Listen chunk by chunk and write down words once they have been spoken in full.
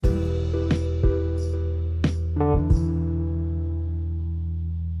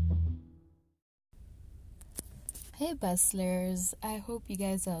Hey bustlers, I hope you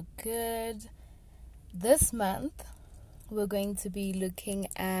guys are good. This month, we're going to be looking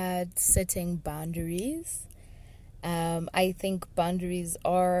at setting boundaries. I think boundaries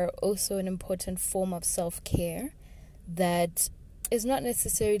are also an important form of self-care that is not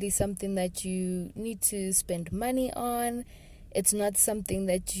necessarily something that you need to spend money on. It's not something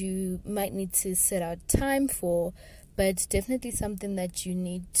that you might need to set out time for, but definitely something that you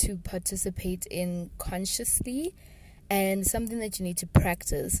need to participate in consciously and something that you need to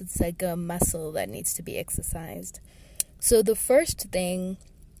practice. It's like a muscle that needs to be exercised. So the first thing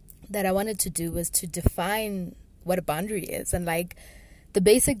that I wanted to do was to define what a boundary is. And like the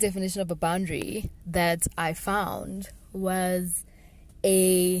basic definition of a boundary that I found was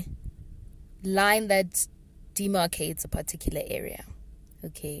a line that demarcates a particular area,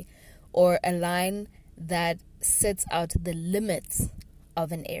 okay? Or a line that sets out the limits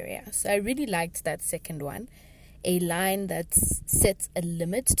of an area. So I really liked that second one, a line that sets a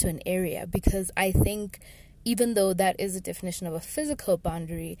limit to an area, because I think even though that is a definition of a physical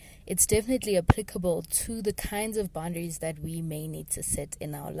boundary, it's definitely applicable to the kinds of boundaries that we may need to set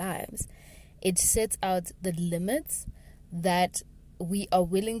in our lives. It sets out the limits that we are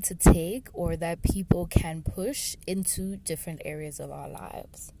willing to take or that people can push into different areas of our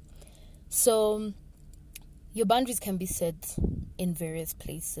lives. So your boundaries can be set in various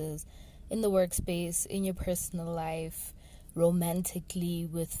places, in the workspace, in your personal life, romantically,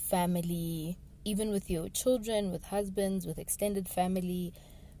 with family, even with your children, with husbands, with extended family,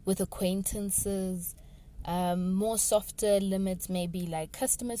 with acquaintances. More softer limits may be like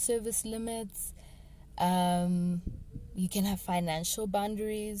customer service limits. You can have financial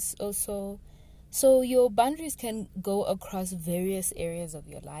boundaries also. So your boundaries can go across various areas of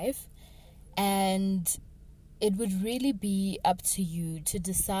your life, and it would really be up to you to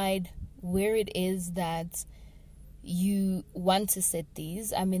decide where it is that you want to set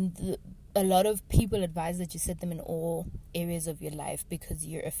these. I mean, a lot of people advise that you set them in all areas of your life because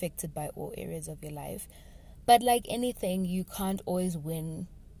you're affected by all areas of your life. But like anything, you can't always win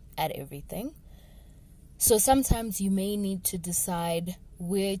at everything. So sometimes you may need to decide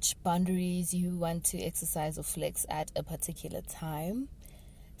which boundaries you want to exercise or flex at a particular time.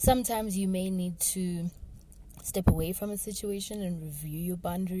 Sometimes you may need to step away from a situation and review your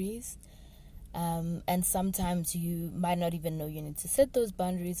boundaries. And sometimes you might not even know you need to set those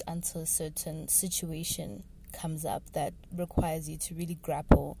boundaries until a certain situation comes up that requires you to really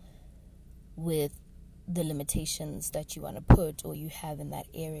grapple with the limitations that you want to put or you have in that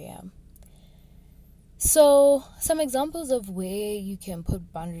area. So some examples of where you can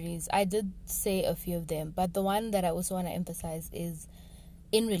put boundaries, I did say a few of them, but the one that I also want to emphasize is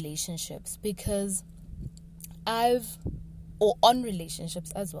in relationships, because on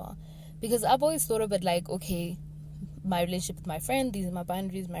relationships as well, because I've always thought of it like, okay, my relationship with my friend, these are my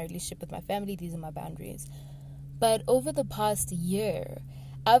boundaries. My relationship with my family, these are my boundaries. But over the past year,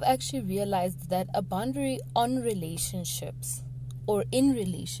 I've actually realized that a boundary on relationships or in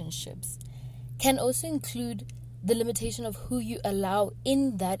relationships can also include the limitation of who you allow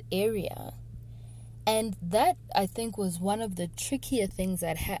in that area. And that, I think, was one of the trickier things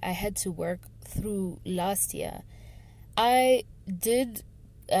that I had to work through last year. I did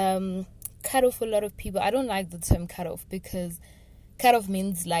cut off a lot of people. I don't like the term cut off, because cut off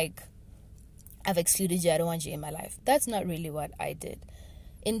means like I've excluded you, I don't want you in my life. That's not really what I did.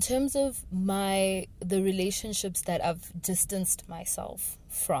 In terms of the relationships that I've distanced myself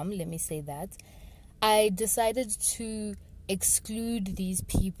from, let me say that, I decided to exclude these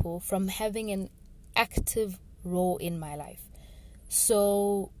people from having an active role in my life.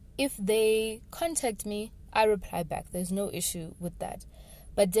 So if they contact me, I reply back. There's no issue with that.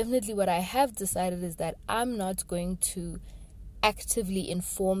 But definitely what I have decided is that I'm not going to actively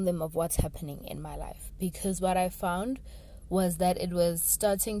inform them of what's happening in my life, because what I found was that it was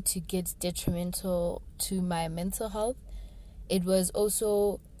starting to get detrimental to my mental health. It was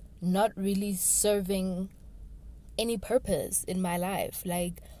also not really serving any purpose in my life.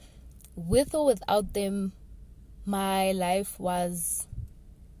 Like, with or without them, my life was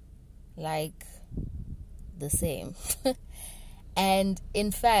like the same. And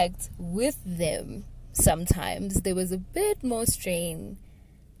in fact, with them, sometimes there was a bit more strain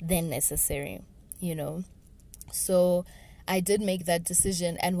than necessary, So I did make that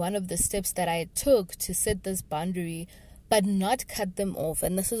decision. And one of the steps that I took to set this boundary, but not cut them off,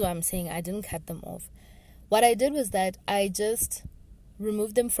 and this is what I'm saying, I didn't cut them off. What I did was that I just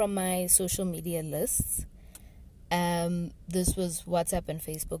removed them from my social media lists. This was WhatsApp and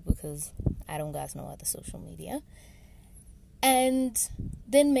Facebook, because I don't guys know other social media. and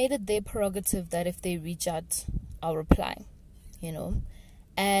then made it their prerogative that if they reach out, I'll reply, you know.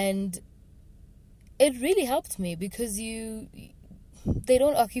 And it really helped me because they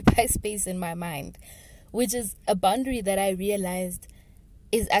don't occupy space in my mind, which is a boundary that I realized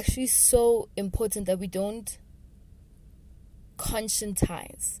is actually so important that we don't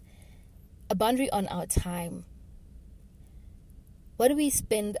conscientize. A boundary on our time. What do we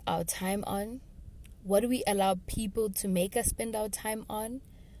spend our time on? What do we allow people to make us spend our time on?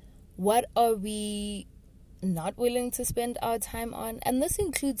 What are we not willing to spend our time on? And this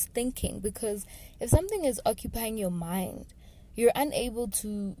includes thinking, because if something is occupying your mind, you're unable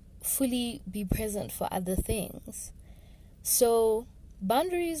to fully be present for other things. So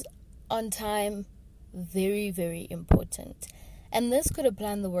boundaries on time, very, very important. And this could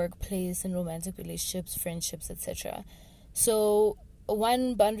apply in the workplace, in romantic relationships, friendships, etc. So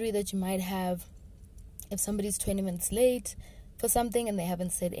one boundary that you might have, if somebody's 20 minutes late for something and they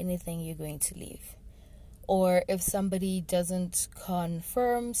haven't said anything, you're going to leave. Or if somebody doesn't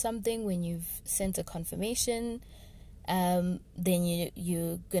confirm something when you've sent a confirmation, then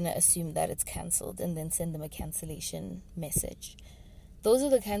you're going to assume that it's cancelled and then send them a cancellation message. Those are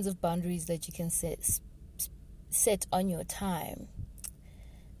the kinds of boundaries that you can set on your time.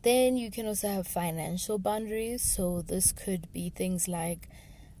 Then you can also have financial boundaries. So this could be things like,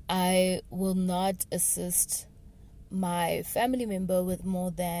 I will not assist my family member with more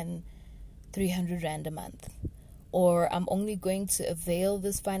than 300 Rand a month. Or I'm only going to avail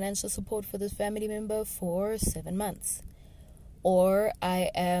this financial support for this family member for 7 months. Or I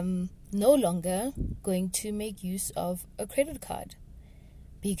am no longer going to make use of a credit card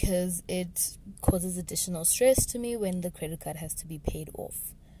because it causes additional stress to me when the credit card has to be paid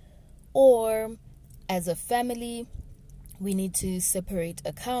off. Or as a family, we need to separate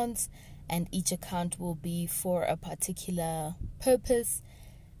accounts, and each account will be for a particular purpose,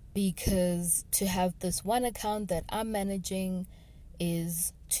 because to have this one account that I'm managing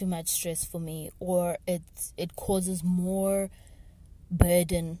is too much stress for me, or it causes more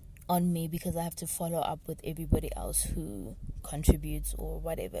burden on me because I have to follow up with everybody else who contributes or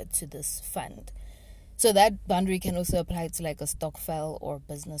whatever to this fund. So that boundary can also apply to like a stokvel or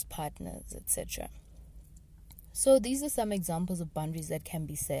business partners, etc. So these are some examples of boundaries that can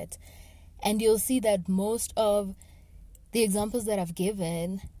be set. And you'll see that most of the examples that I've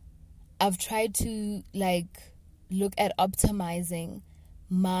given, I've tried to look at optimizing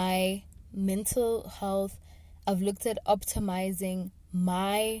my mental health. I've looked at optimizing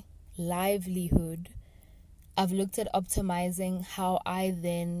my livelihood. I've looked at optimizing how I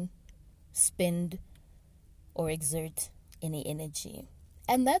then spend or exert any energy.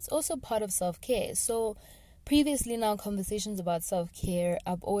 And that's also part of self-care. So previously in our conversations about self-care,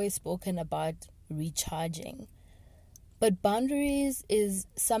 I've always spoken about recharging. But boundaries is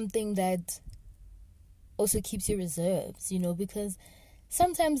something that also keeps your reserves, because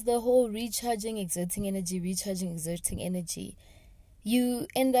sometimes the whole recharging, exerting energy, you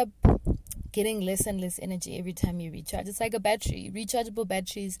end up getting less and less energy every time you recharge. It's like a battery. Rechargeable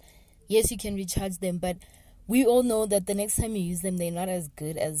batteries, yes, you can recharge them, but we all know that the next time you use them, they're not as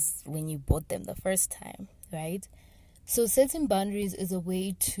good as when you bought them the first time, right? So setting boundaries is a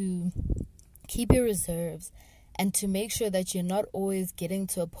way to keep your reserves and to make sure that you're not always getting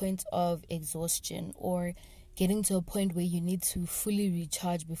to a point of exhaustion or getting to a point where you need to fully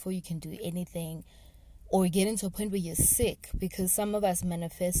recharge before you can do anything, or getting to a point where you're sick, because some of us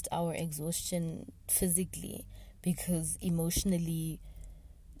manifest our exhaustion physically because emotionally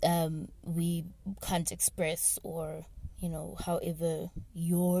we can't express, or however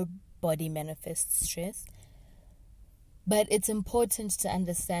your body manifests stress. But it's important to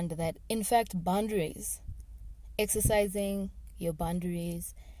understand that, in fact, boundaries, exercising your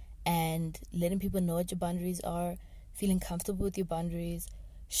boundaries and letting people know what your boundaries are, feeling comfortable with your boundaries,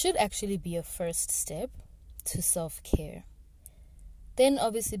 should actually be a first step to self-care. Then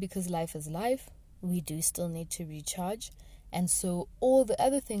obviously, because life is life, we do still need to recharge. And so all the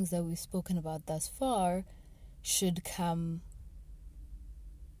other things that we've spoken about thus far should come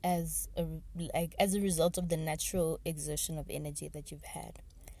as a result of the natural exertion of energy that you've had.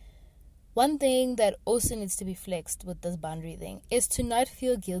 One thing that also needs to be flexed with this boundary thing is to not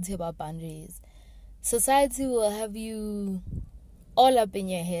feel guilty about boundaries. Society will have you all up in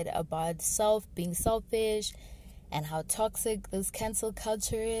your head about being selfish and how toxic this cancel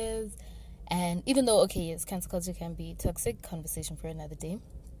culture is. And even though, yes, cancel culture can be toxic, conversation for another day,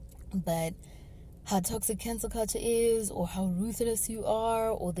 but how toxic cancel culture is, or how ruthless you are,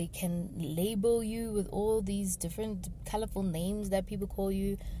 or they can label you with all these different colorful names that people call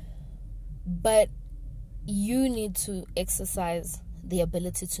you. But you need to exercise the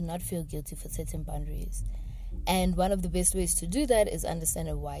ability to not feel guilty for setting boundaries. And one of the best ways to do that is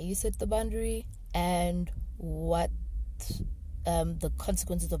understanding why you set the boundary and what the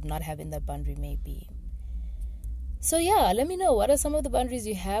consequences of not having that boundary may be. So yeah, let me know, what are some of the boundaries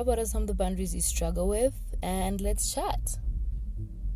you have? What are some of the boundaries you struggle with? And let's chat.